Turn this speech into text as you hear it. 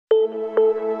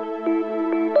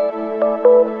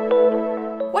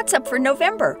What's up for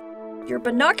November? Your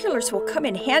binoculars will come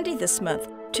in handy this month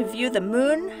to view the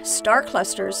moon, star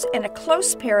clusters, and a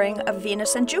close pairing of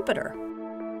Venus and Jupiter.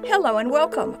 Hello and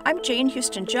welcome. I'm Jane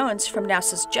Houston Jones from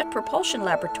NASA's Jet Propulsion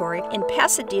Laboratory in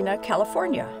Pasadena,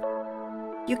 California.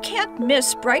 You can't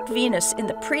miss bright Venus in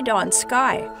the pre-dawn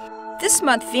sky. This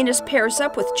month, Venus pairs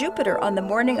up with Jupiter on the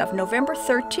morning of November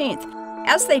 13th,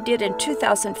 as they did in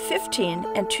 2015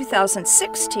 and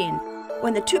 2016,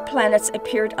 when the two planets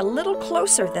appeared a little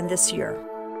closer than this year.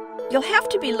 You'll have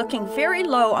to be looking very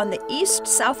low on the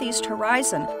east-southeast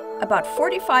horizon about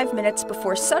 45 minutes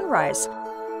before sunrise,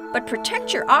 but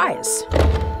protect your eyes.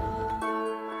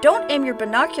 Don't aim your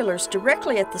binoculars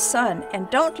directly at the sun, and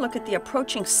don't look at the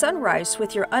approaching sunrise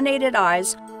with your unaided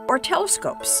eyes or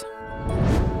telescopes.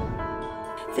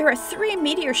 There are 3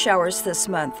 meteor showers this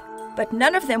month, but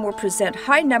none of them will present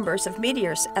high numbers of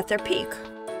meteors at their peak.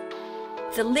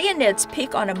 The Leonids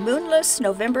peak on a moonless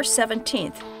November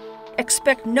 17th.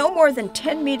 Expect no more than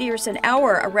 10 meteors an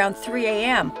hour around 3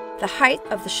 a.m., the height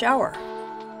of the shower.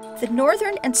 The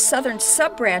northern and southern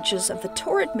sub-branches of the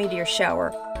Taurid meteor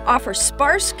shower offer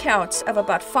sparse counts of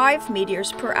about 5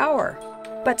 meteors per hour,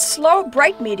 but slow,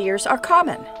 bright meteors are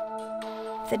common.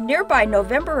 The nearby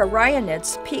November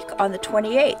Orionids peak on the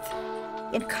 28th.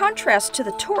 In contrast to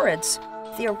the Taurids,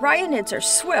 the Orionids are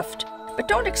swift, but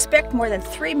don't expect more than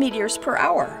 3 meteors per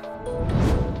hour.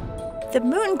 The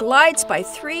moon glides by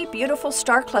 3 beautiful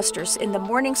star clusters in the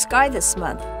morning sky this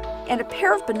month, and a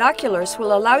pair of binoculars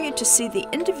will allow you to see the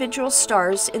individual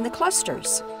stars in the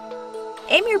clusters.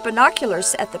 Aim your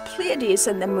binoculars at the Pleiades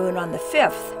and the moon on the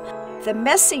 5th, the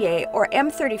Messier or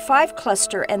M35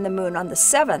 cluster and the moon on the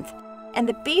 7th, and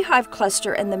the Beehive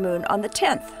Cluster and the moon on the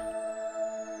 10th.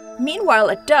 Meanwhile,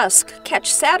 at dusk,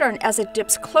 catch Saturn as it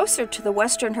dips closer to the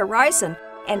western horizon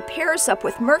and pairs up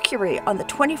with Mercury on the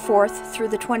 24th through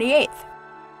the 28th.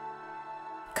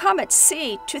 Comet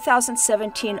C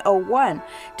 2017-01,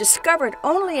 discovered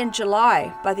only in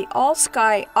July by the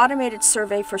All-Sky Automated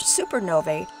Survey for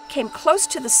Supernovae, came close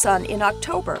to the Sun in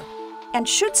October and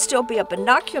should still be a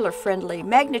binocular-friendly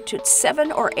magnitude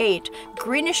 7 or 8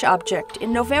 greenish object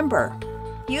in November.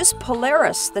 Use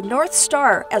Polaris, the North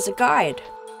Star, as a guide.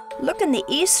 Look in the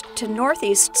east to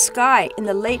northeast sky in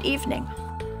the late evening.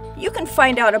 You can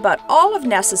find out about all of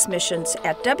NASA's missions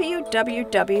at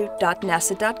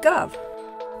www.nasa.gov.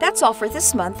 That's all for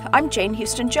this month. I'm Jane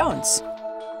Houston Jones.